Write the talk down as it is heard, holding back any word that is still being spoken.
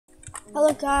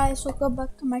Hello guys, welcome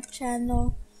back to my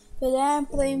channel. Today I'm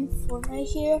playing Fortnite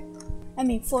here.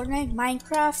 Fortnite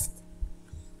Minecraft.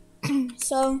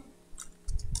 So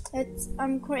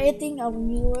I'm creating a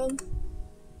new world.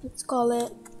 Let's call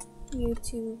it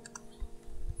YouTube.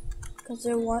 Because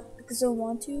I want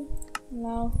to.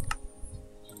 Now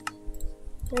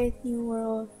create new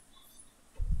world.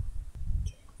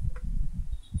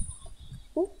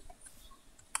 Ooh.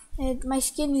 And my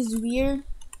skin is weird.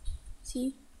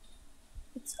 See?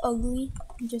 It's ugly.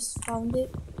 I just found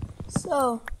it.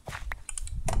 So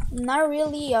I'm not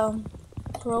really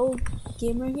pro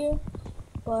gamer here,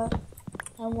 but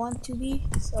I want to be,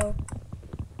 so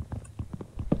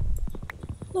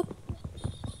look.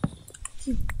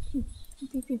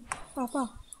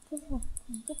 Aha.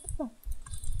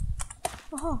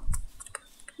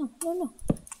 No.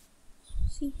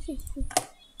 See.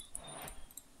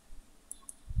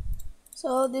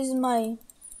 So this is my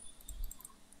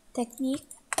technique.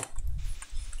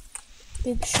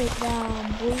 Big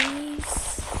shakedown,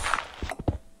 boys.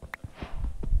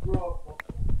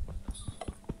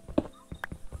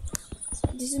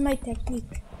 This is my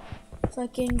technique, so I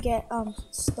can get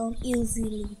stone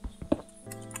easily.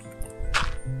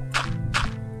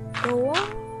 Go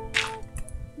on.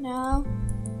 Now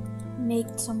make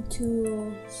some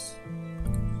tools,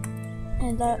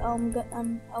 and I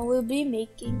will be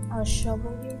making a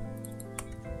shovel here.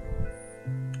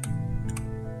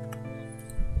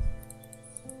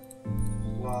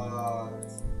 What?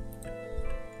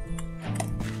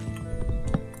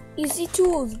 Easy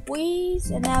tools,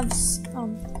 boys, and I have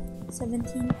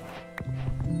 17.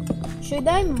 Should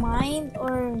I mine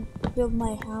or build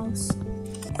my house?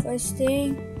 First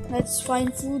thing, let's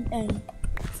find food and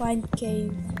find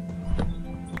cave.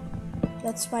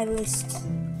 That's my list.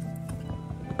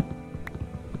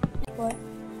 What?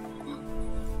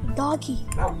 Doggy!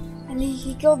 And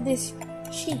he killed this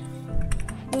sheep.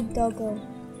 Good doggo.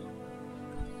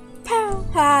 Pow!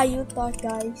 Ha! You thought,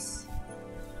 guys.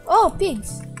 Oh,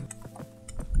 pigs!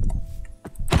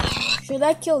 Should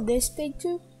I kill this pig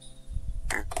too?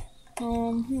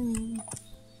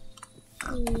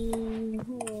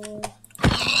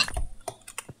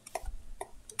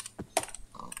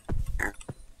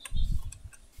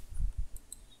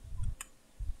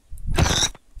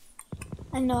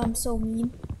 I know I'm so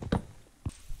mean.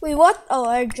 Wait, what? Oh,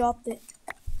 I dropped it.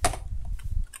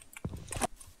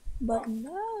 But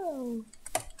no.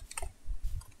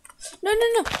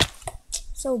 No.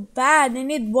 So bad. I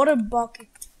need water bucket.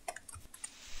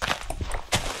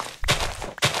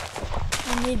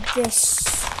 I need this.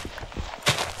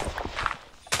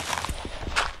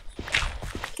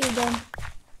 Okay, done.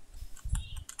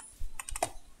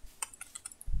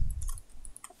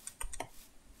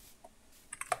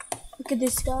 Look at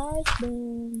this, guys.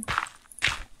 Boom.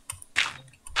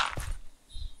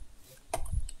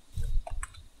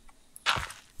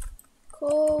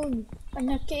 Cool.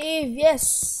 And a cave,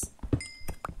 yes.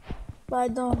 But I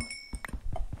don't.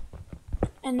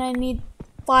 And I need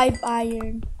 5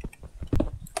 iron.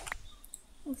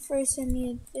 First I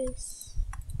need this.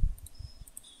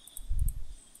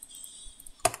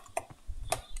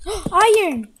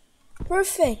 Iron!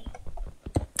 Perfect.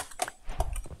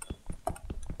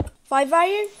 5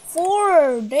 iron?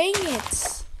 4! Dang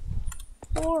it!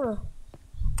 4.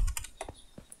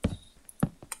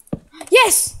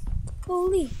 Yes!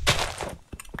 Holy.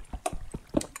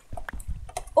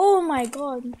 Oh my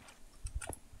god.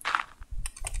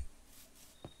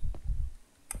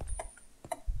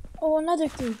 Oh, another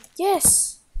 3.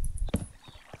 Yes!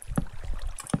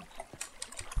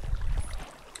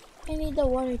 I need the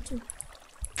water too.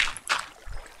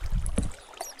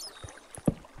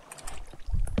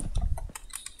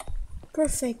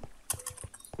 Perfect.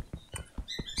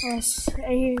 Oh,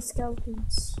 I hear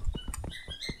skeletons.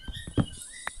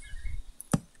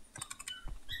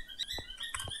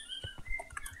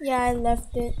 Yeah, I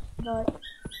left it, but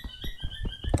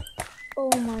oh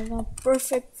my god,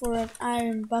 perfect for an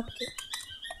iron bucket.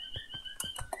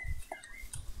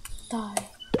 Die.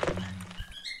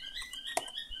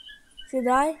 Should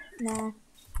I? Nah.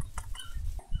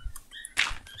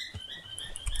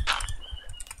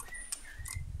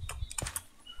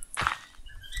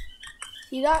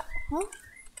 See that? Huh?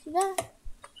 See that?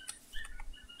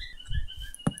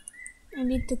 I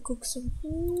need to cook some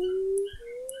food.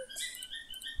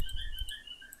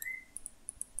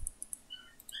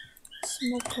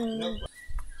 Smoker.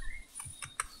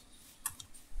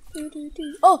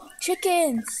 Oh,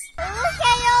 chickens! Look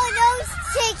at all those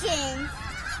chickens!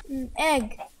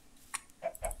 Egg.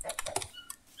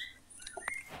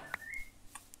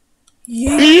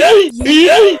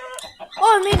 Yeah. Oh, I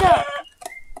made a...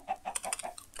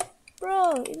 Bro,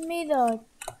 Oh, it made a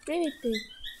really thing.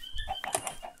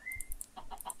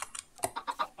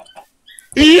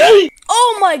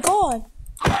 Oh my god!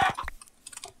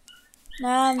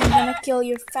 Now I'm gonna kill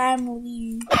your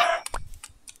family.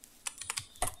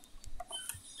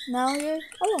 Now you're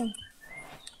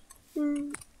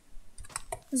alone.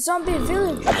 Zombie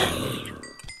village.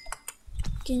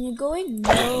 Can you go in?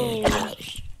 No.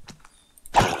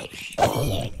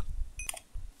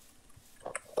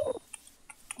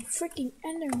 A freaking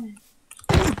Enderman.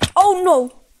 Oh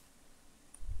no!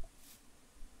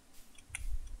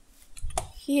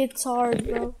 He hits hard,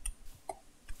 bro.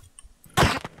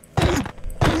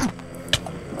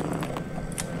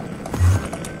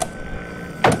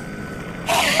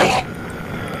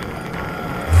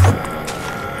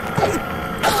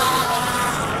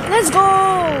 Let's go!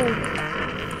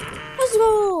 Let's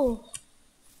go!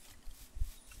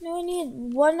 Now I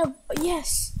need one of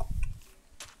yes.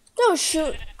 Don't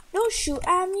shoot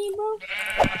at me, bro.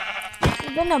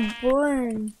 You're gonna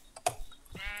burn.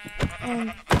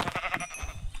 And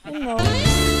you know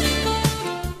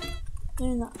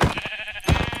you're not.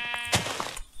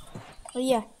 But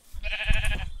yeah.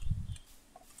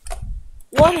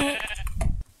 One hit.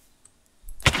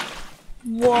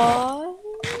 What?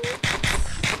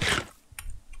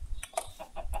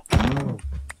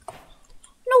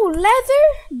 No leather?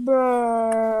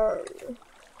 Brr.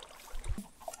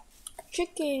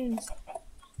 Chickens.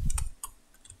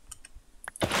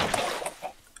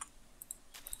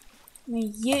 Let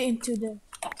me get into them.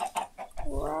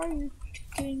 Where are you,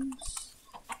 chickens?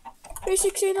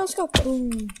 316, let's go.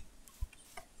 Boom.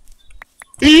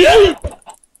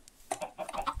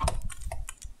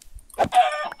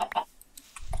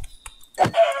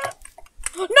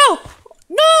 No!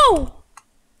 No!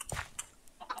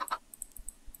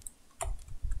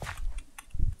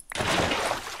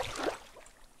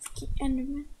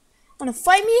 Enderman. Wanna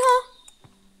fight me, huh?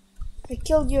 I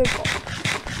killed your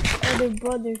other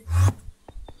brother.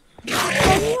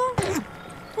 Fight me, huh?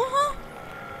 Huh?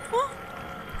 Huh?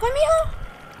 Fight me, huh?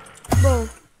 Bro.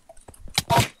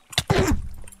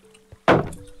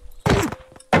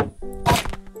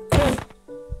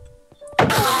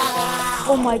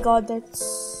 Oh my god,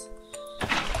 that's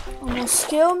almost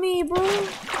kill me, bro.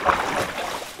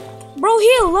 Bro,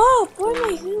 heal up. Why am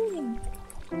I healing?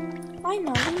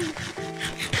 Finally.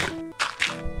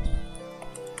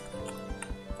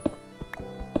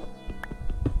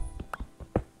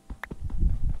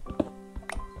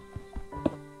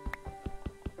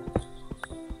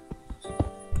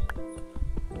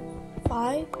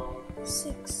 Five,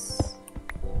 6.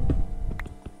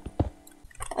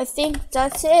 I think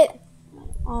that's it.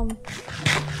 I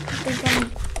think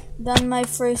I'm done my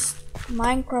first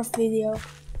Minecraft video.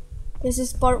 This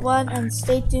is part 1 and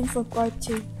stay tuned for part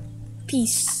 2.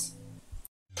 Peace.